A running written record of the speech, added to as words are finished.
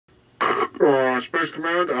Space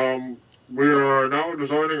Command, we are now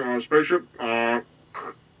designing a spaceship.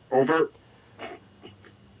 Over.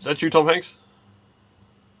 Is that you, Tom Hanks?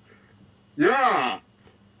 Yeah!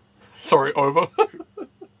 Sorry, over.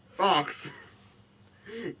 Fox.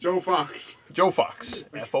 Joe Fox. Joe Fox.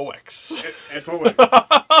 F-O-X. F-O-X.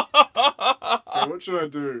 Okay, what should I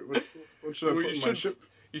do? What should I put in my ship?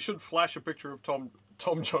 You should flash a picture of Tom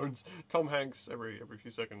Hanks every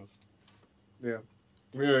few seconds. Yeah.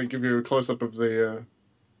 I'm going to give you a close-up of the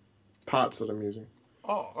parts that I'm using.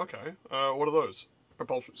 Oh, okay. What are those?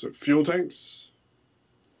 Propulsion. So, fuel tanks,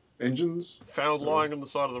 engines. Found lying on the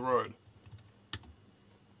side of the road.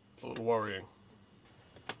 It's a little worrying.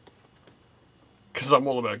 Because I'm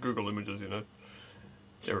all about Google Images, you know.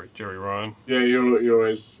 Jerry Ryan. Yeah, you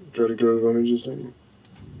always go to Google Images, don't you?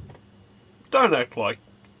 Don't act like...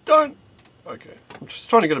 Don't... Okay. I'm just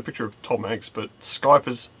trying to get a picture of Tom Hanks, but Skype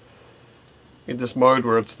is in this mode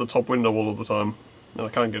where it's the top window all of the time. And I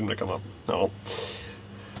can't get him to come up. No.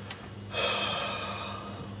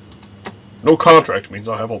 No contract means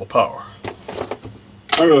I have all the power.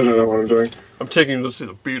 I really don't know what I'm doing. I'm taking him to see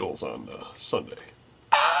the Beatles on Sunday.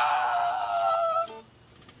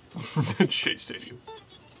 Shea Stadium.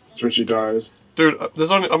 That's when she dies. Dude,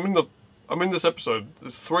 I'm in this episode.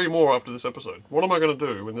 There's 3 more after this episode. What am I going to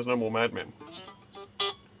do when there's no more Mad Men?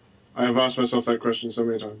 I have asked myself that question so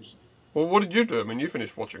many times. Well, what did you do? I mean, you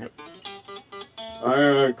finished watching it.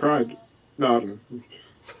 I cried. No, I don't.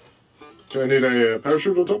 Do I need a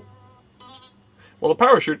parachute on top? Well, a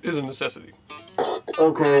parachute is a necessity.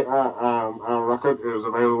 Okay, our rocket is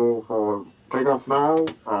available for takeoff now.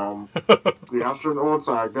 The astronauts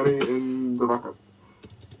are getting in the rocket.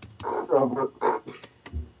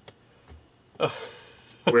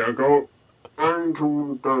 We are going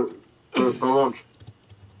to the launch.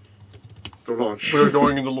 The launch. We're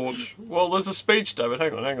going into launch. Well, there's a speech, David.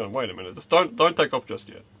 Hang on. Wait a minute. Just don't take off just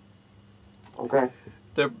yet. Okay.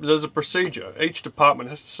 There's a procedure. Each department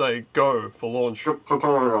has to say go for launch.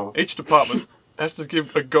 Tutorial. Each department has to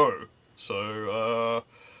give a go. So,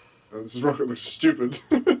 This rocket looks stupid.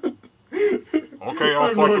 Okay, all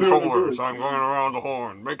flight controllers, I'm going around the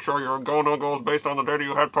horn. Make sure your go-no goes based on the data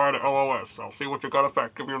you had prior to LOS. I'll see what you got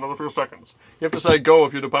effect. Give you another few seconds. You have to say go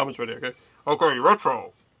if your department's ready, okay? Okay,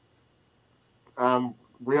 retro.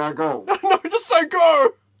 We are go. No, just say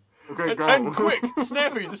go! Okay, go. And quick,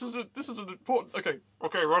 snappy. This is an important... Okay,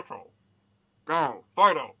 retro. Go.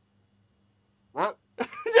 Fido. What?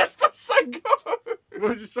 Just say go! What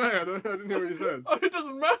did you say? I didn't hear what you said. Oh, it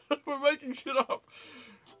doesn't matter. We're making shit up.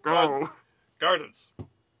 Go. Guidance.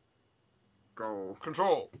 Go.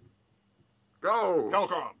 Control. Go.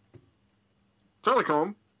 Telecom.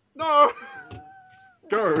 Telecom. No!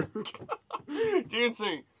 Go.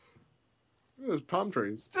 GNC. There's palm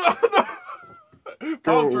trees.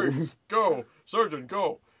 Palm trees. Go. Surgeon,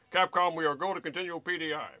 go. Capcom, we are go to continue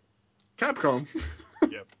PDI. Capcom.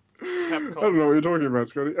 Yep. Capcom. I don't know what you're talking about,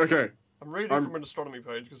 Scotty. Okay. I'm reading from an astronomy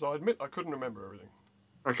page because I admit I couldn't remember everything.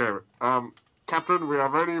 Okay. Captain, we are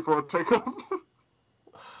ready for takeoff.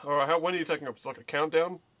 Alright, when are you taking off? It's like a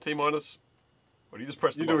countdown? T-minus? Or do you just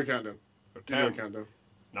press the button? You do a countdown. 10, you do a countdown.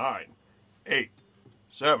 9, 8,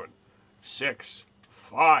 7, 6,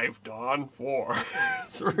 5, Don, 4,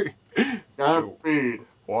 3, 2,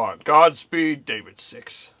 1. Godspeed, David,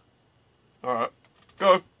 6. Alright,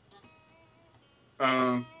 go.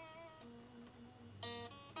 Oh.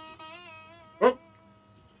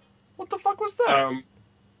 What the fuck was that?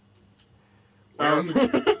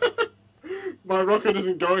 My rocket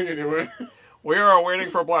isn't going anywhere. We are waiting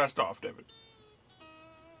for blast off, David.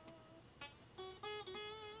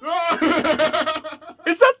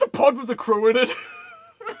 Is that the pod with the crew in it?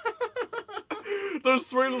 Those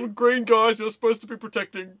 3 little green guys you're supposed to be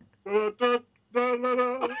protecting. This is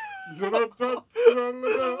not good.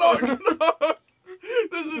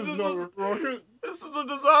 This is not a rocket. This is a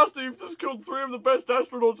disaster. You've just killed 3 of the best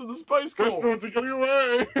astronauts in the Space Corps. Astronauts are getting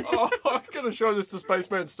away. Oh, I'm going to show this to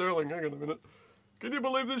Spaceman Sterling. Hang on a minute. Can you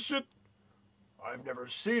believe this shit? I've never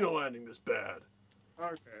seen a landing this bad.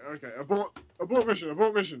 Okay. Abort mission.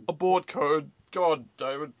 Abort code. God,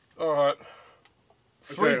 David. Alright.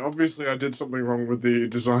 Okay, obviously I did something wrong with the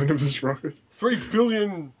design of this rocket. $3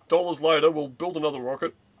 billion later, we'll build another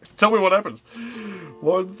rocket. Tell me what happens.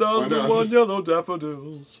 1,001 yellow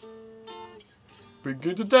daffodils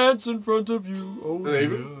begin to dance in front of you. Oh, dear.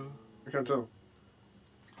 Even? I can't tell.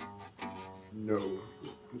 No,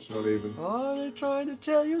 it's not even. Are they trying to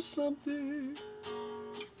tell you something?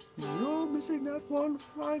 You're missing that one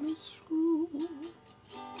final screw.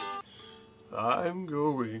 I'm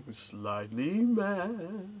going slightly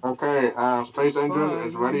mad. Okay, space engine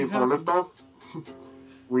is ready for liftoff.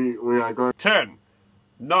 we are going. 10,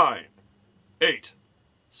 9, 8,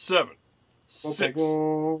 7, 6, 5,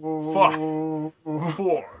 4,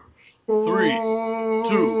 3,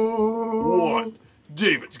 2, 1.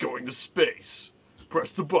 David's going to space.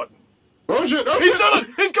 Press the button. Oh shit! Oh He's shit! done it!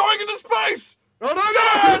 He's going into space! Oh no!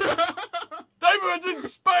 Yes! David's in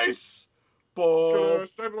space! Just gotta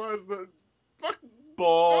stabilize the. Fuck!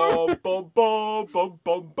 Bum, bum, bum, bum,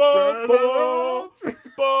 bum, bum, bum,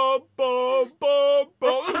 bum, bum, bum,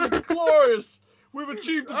 bum. This is glorious! We've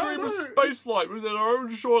achieved the dream of spaceflight within our own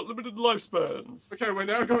short, limited lifespans. Okay, we're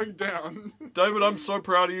now going down. David, I'm so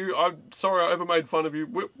proud of you. I'm sorry I ever made fun of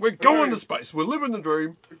you. We're going to space. We're living the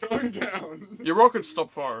dream. We're going down. Your rockets stop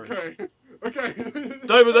firing. Okay. Okay.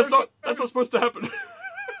 David, that's not supposed to happen.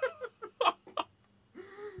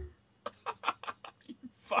 You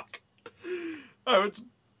fuck. Oh, it's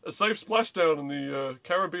a safe splashdown in the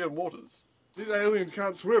Caribbean waters. These aliens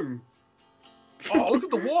can't swim. Oh, look at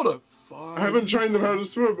the water. Fine. I haven't trained them how to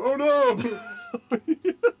swim. Oh no!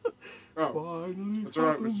 Oh, Finally. that's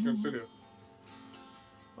alright, we're just gonna sit here.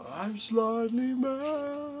 I'm slightly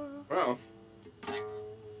mad. Wow.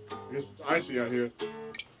 I guess it's icy out here.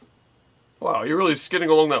 Wow, you're really skidding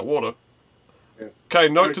along that water. Yeah.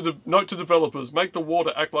 Okay, note to developers: make the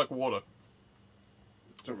water act like water.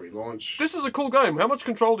 To relaunch. This is a cool game. How much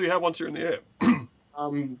control do you have once you're in the air?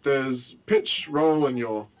 There's pitch, roll, and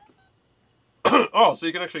yaw. Oh, so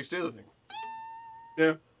you can actually steer the thing.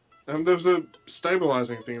 Yeah. And there's a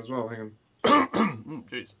stabilizing thing as well. Hang on.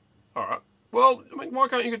 Jeez. All right. Well, I mean, why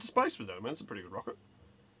can't you get to space with that? I mean, it's a pretty good rocket.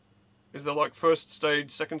 Is there like first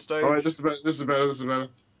stage, second stage? Alright, this is better.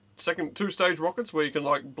 Second, two-stage rockets where you can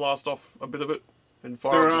like blast off a bit of it and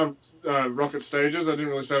fire. There are rocket stages. I didn't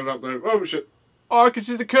really set it up though. Oh shit. Oh, I can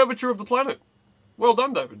see the curvature of the planet. Well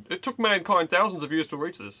done, David. It took mankind thousands of years to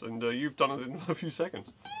reach this, and you've done it in a few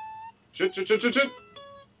seconds. Shit.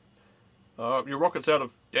 Your rocket's out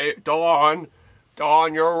of... Dawn,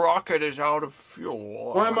 your rocket is out of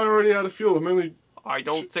fuel. Why am I already out of fuel? I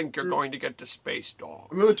don't think you're going to get to space, Dawn.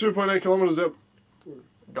 I'm only 2.8 kilometers up.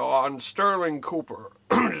 Dawn, Sterling Cooper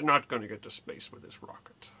is not going to get to space with this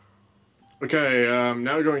rocket. Okay,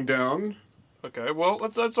 now we're going down. Okay, well,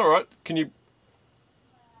 that's alright. Can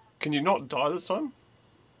you not die this time?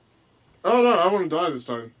 Oh no, I want to die this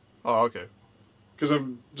time. Oh, okay. Because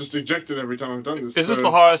I've just ejected every time I've done this. Is this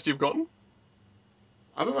the highest you've gotten?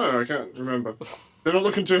 I don't know, I can't remember. They're not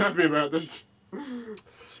looking too happy about this.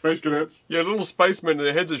 Space cadets. Yeah, little spacemen,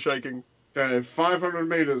 their heads are shaking. Okay, 500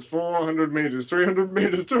 meters, 400 meters, 300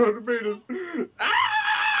 meters, 200 meters.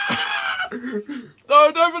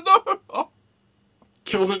 No, David, no! Oh.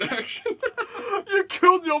 Killed in action. You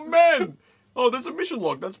killed your men! Oh, there's a mission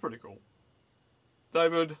log. That's pretty cool.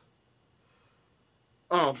 David.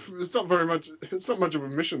 Oh, it's not very much. It's not much of a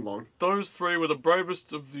mission log. Those three were the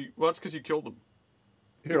bravest of the... Well, that's because you killed them.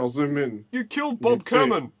 Here, I'll zoom in. You killed Bob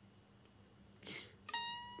Kerman.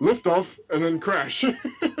 Lift off and then crash.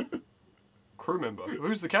 Crew member.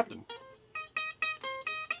 Who's the captain?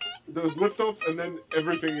 There was lift off and then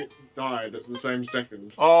everything died at the same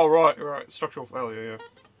second. Oh, right. Structural failure, yeah.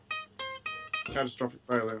 Catastrophic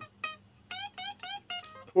failure.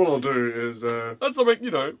 What I'll do is... That's something,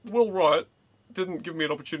 you know, Will Wright didn't give me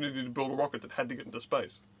an opportunity to build a rocket that had to get into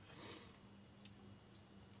space.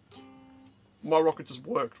 My rocket just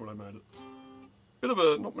worked when I made it. Bit of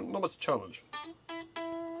a... not much challenge.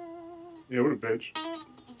 Yeah, what a bitch.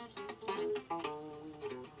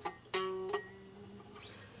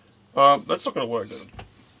 That's not going to work, dude.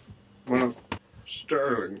 Well,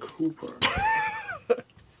 Sterling Cooper.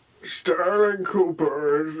 Sterling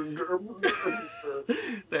Cooper is...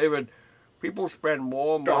 David, people spend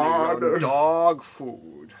more money on dog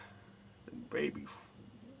food than baby food.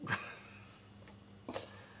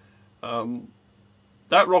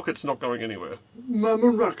 That rocket's not going anywhere. I'm a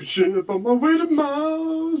rocket ship on my way to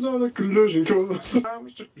Mars on a collision course. I'm a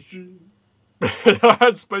sex machine. I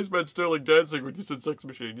had Spaceman Sterling dancing when you said sex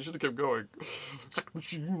machine. You should have kept going. Sex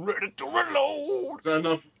machine ready to reload. Is that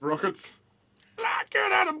enough rockets? Like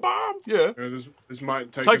an atom bomb. Yeah. Yeah, this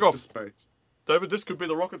might take Take us off. to space. David, this could be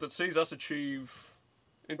the rocket that sees us achieve...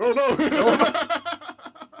 Oh no!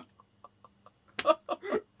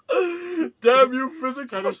 Damn you,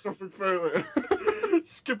 physics! Catastrophic failure.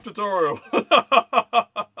 Skip tutorial.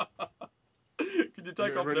 Can you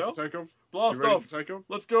take off ready now? For takeoff? Blast you ready off. For takeoff?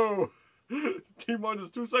 Let's go. T-minus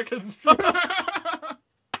 2 seconds.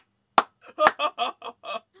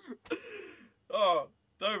 Oh,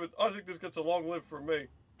 David, I think this gets a long live from me.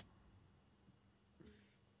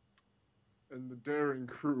 And the daring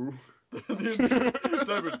crew.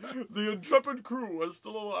 David, the intrepid crew is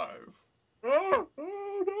still alive. Oh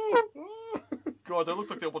no! God, they look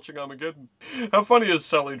like they're watching Armageddon. How funny is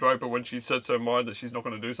Sally Draper when she sets her mind that she's not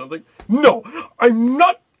going to do something? No, I'm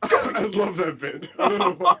not going. I love that bit. I don't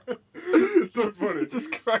know why. It's so funny. It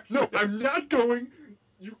just cracks me. No, I'm not going.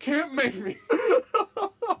 You can't make me.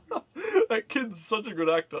 That kid's such a good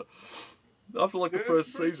actor. After like the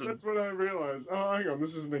first season. That's when I realized, oh, hang on,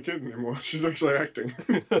 this isn't a kid anymore. She's actually acting.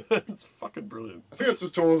 It's fucking brilliant. I think that's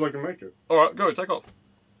as tall as I can make it. Alright, go, take off.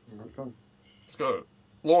 Alright, fine. Let's go.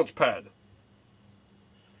 Launch pad.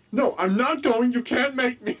 No, I'm not going. You can't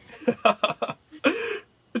make me.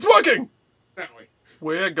 It's working! That way.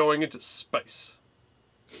 We're going into space.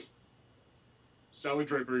 Sally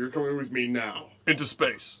Draper, you're coming with me now. Into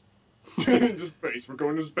space. Into space. We're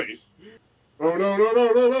going to space. Oh, no, no,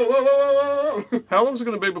 no, no, no, no, no, no. How long is it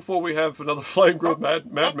going to be before we have another flame-grilled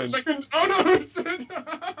madman? Second. Oh, no.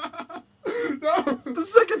 No. The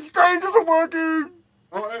second stage isn't working!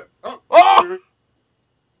 Oh!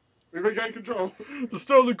 We regained control. The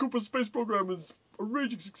Stanley Cooper space program is a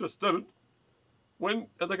raging success. David, when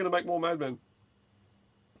are they going to make more madmen?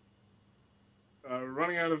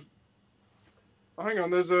 Running out of... Oh, hang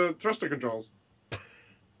on, there's thruster controls.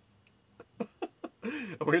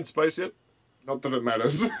 Are we in space yet? Not that it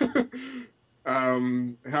matters.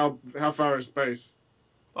 How far is space?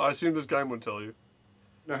 I assume this game would tell you.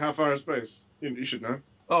 No, how far is space? You should know.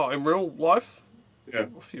 Oh, in real life? Yeah.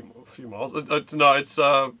 A few miles. It's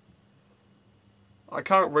I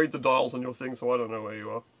can't read the dials on your thing, so I don't know where you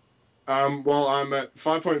are. Well, I'm at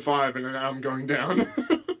 5.5 and now I'm going down.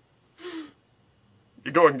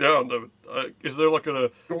 You're going down, David. Is there like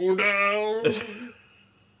Going down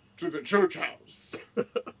to the church house.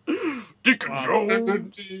 Deacon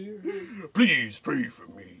Jones, please pray for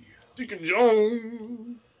me. Deacon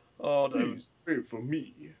Jones, oh, David. Please pray for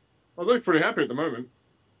me. I look pretty happy at the moment.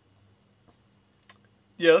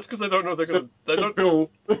 Yeah, that's because they don't know they're gonna. They don't. Bill.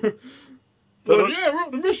 Yeah, we're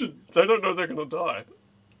on a mission. They don't know they're gonna die.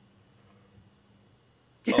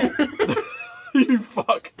 Oh. You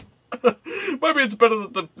fuck. Maybe it's better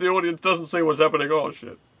that the audience doesn't see what's happening. Oh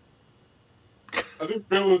shit. I think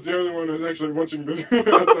Bill is the only one who's actually watching this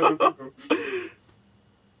outside the window.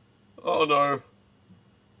 Oh no.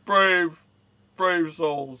 Brave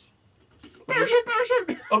souls.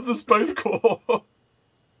 Parachute! Of the Space Corps.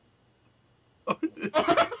 Oh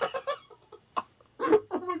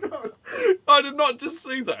my god. I did not just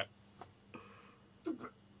see that.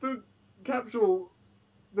 The capsule,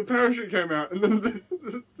 the parachute came out, and then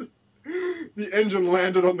the engine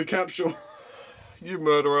landed on the capsule. You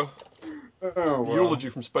murderer. Oh, wow. Eulogy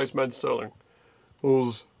from Spaceman Sterling.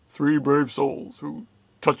 Those three brave souls who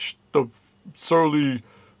touched the surly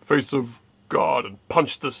face of God and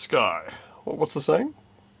punched the sky. What's the saying?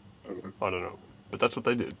 I don't know. But that's what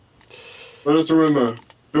they did. Let us remember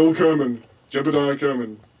Bill Kerman, Jebediah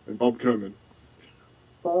Kerman, and Bob Kerman.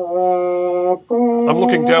 I'm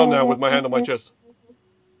looking down now with my hand on my chest.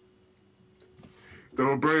 They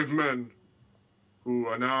were brave men who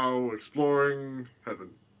are now exploring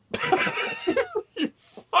heaven. You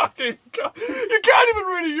fucking you can't even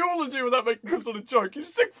read a eulogy without making some sort of joke. You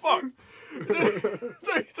sick fuck.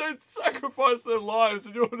 They sacrificed their lives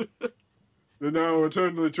in order. They're now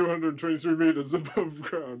eternally 223 meters above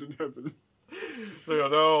ground in heaven. They are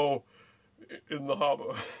now in the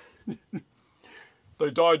harbour. They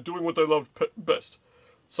died doing what they loved best.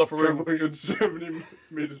 Suffering at 70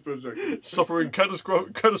 meters per second. Suffering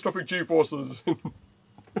catastrophic G-forces.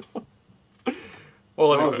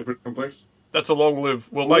 Well, anyway, that was a bit complex. that's a long live.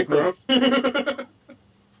 We'll make more.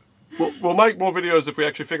 We'll make more videos if we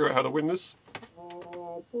actually figure out how to win this.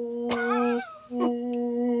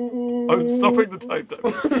 I'm stopping the tape,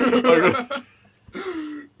 David.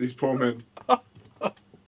 These poor men.